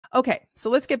Okay, so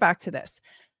let's get back to this.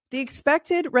 The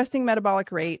expected resting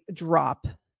metabolic rate drop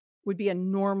would be a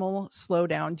normal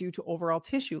slowdown due to overall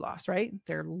tissue loss, right?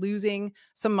 They're losing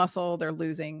some muscle, they're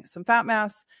losing some fat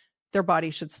mass. Their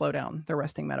body should slow down their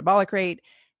resting metabolic rate.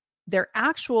 Their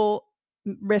actual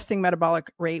resting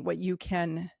metabolic rate, what you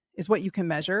can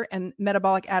measure, and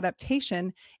metabolic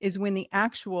adaptation is when the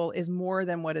actual is more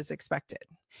than what is expected.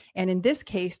 And in this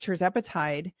case,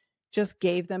 tirzepatide just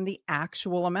gave them the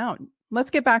actual amount. Let's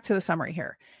get back to the summary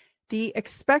here. The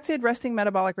expected resting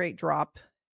metabolic rate drop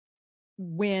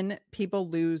when people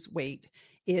lose weight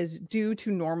is due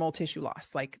to normal tissue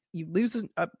loss. Like you lose an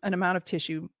amount of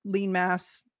tissue, lean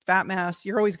mass, fat mass,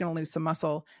 you're always going to lose some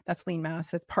muscle. That's lean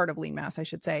mass. That's part of lean mass, I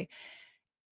should say.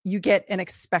 You get an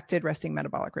expected resting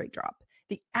metabolic rate drop.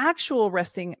 The actual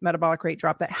resting metabolic rate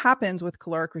drop that happens with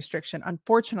caloric restriction,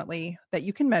 unfortunately, that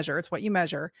you can measure, it's what you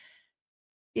measure,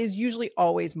 is usually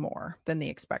always more than the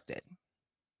expected.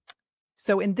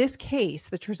 So in this case,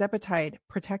 the tirzepatide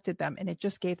protected them and it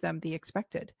just gave them the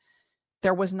expected.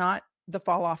 There was not the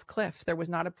fall off cliff. There was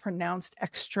not a pronounced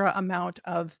extra amount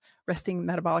of resting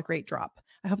metabolic rate drop.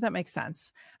 I hope that makes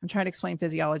sense. I'm trying to explain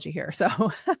physiology here.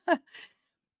 So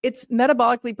it's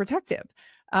metabolically protective.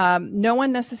 No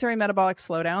unnecessary metabolic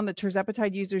slowdown. The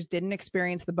tirzepatide users didn't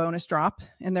experience the bonus drop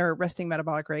in their resting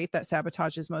metabolic rate that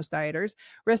sabotages most dieters.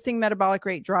 Resting metabolic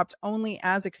rate dropped only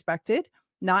as expected,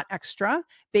 not extra.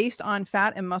 Based on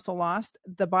fat and muscle loss,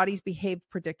 the bodies behaved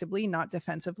predictably, not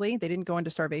defensively. They didn't go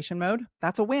into starvation mode.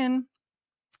 That's a win.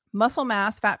 Muscle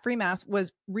mass, fat-free mass,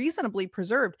 was reasonably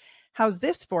preserved. How's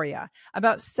this for you?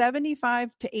 About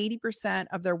 75 to 80%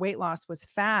 of their weight loss was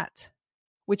fat,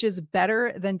 which is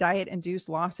better than diet-induced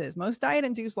losses. Most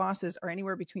diet-induced losses are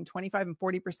anywhere between 25 and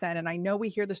 40%. And I know we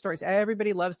hear the stories.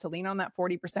 Everybody loves to lean on that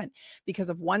 40% because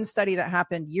of one study that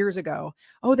happened years ago.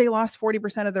 Oh, they lost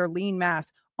 40% of their lean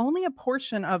mass. Only a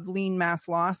portion of lean mass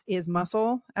loss is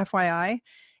muscle, FYI.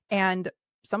 And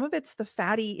some of it's the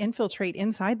fatty infiltrate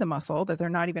inside the muscle that they're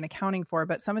not even accounting for.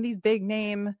 But some of these big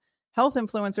name health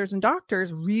influencers and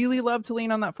doctors really love to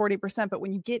lean on that 40%. But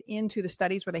when you get into the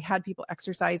studies where they had people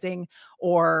exercising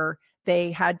or they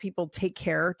had people take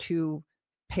care to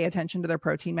pay attention to their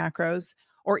protein macros,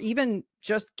 or even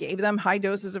just gave them high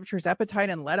doses of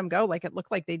tirzepatide and let them go, like it looked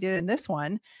like they did in this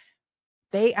one,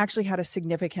 they actually had a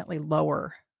significantly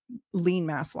lower lean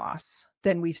mass loss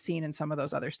than we've seen in some of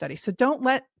those other studies. So don't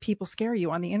let people scare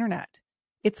you on the internet.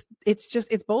 It's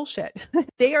bullshit.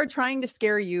 They are trying to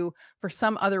scare you for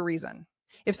some other reason.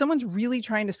 If someone's really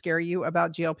trying to scare you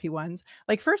about GLP-1s,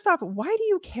 like first off, why do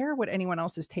you care what anyone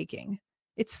else is taking?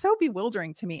 It's so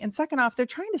bewildering to me. And second off, they're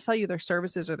trying to sell you their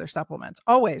services or their supplements.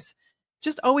 Always.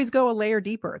 Just always go a layer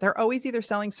deeper. They're always either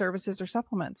selling services or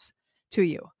supplements to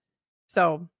you.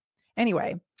 So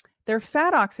anyway, their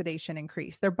fat oxidation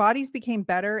increased. Their bodies became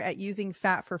better at using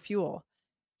fat for fuel.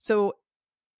 So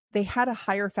they had a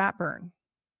higher fat burn.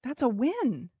 That's a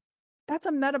win. That's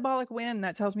a metabolic win.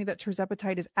 That tells me that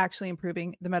tirzepatide is actually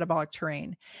improving the metabolic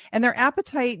terrain. And their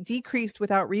appetite decreased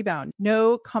without rebound.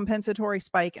 No compensatory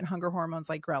spike in hunger hormones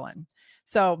like ghrelin.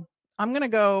 So I'm going to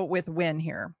go with win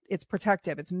here. It's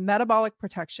protective. It's metabolic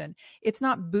protection. It's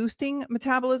not boosting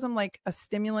metabolism like a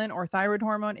stimulant or thyroid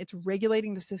hormone. It's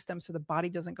regulating the system so the body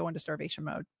doesn't go into starvation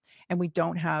mode and we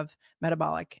don't have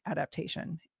metabolic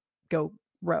adaptation go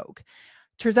rogue.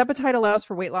 Tirzepatide allows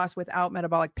for weight loss without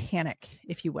metabolic panic,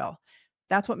 if you will.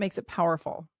 That's what makes it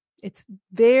powerful. It's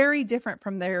very different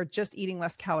from their just eating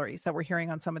less calories that we're hearing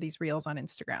on some of these reels on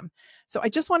Instagram. So I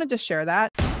just wanted to share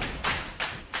that.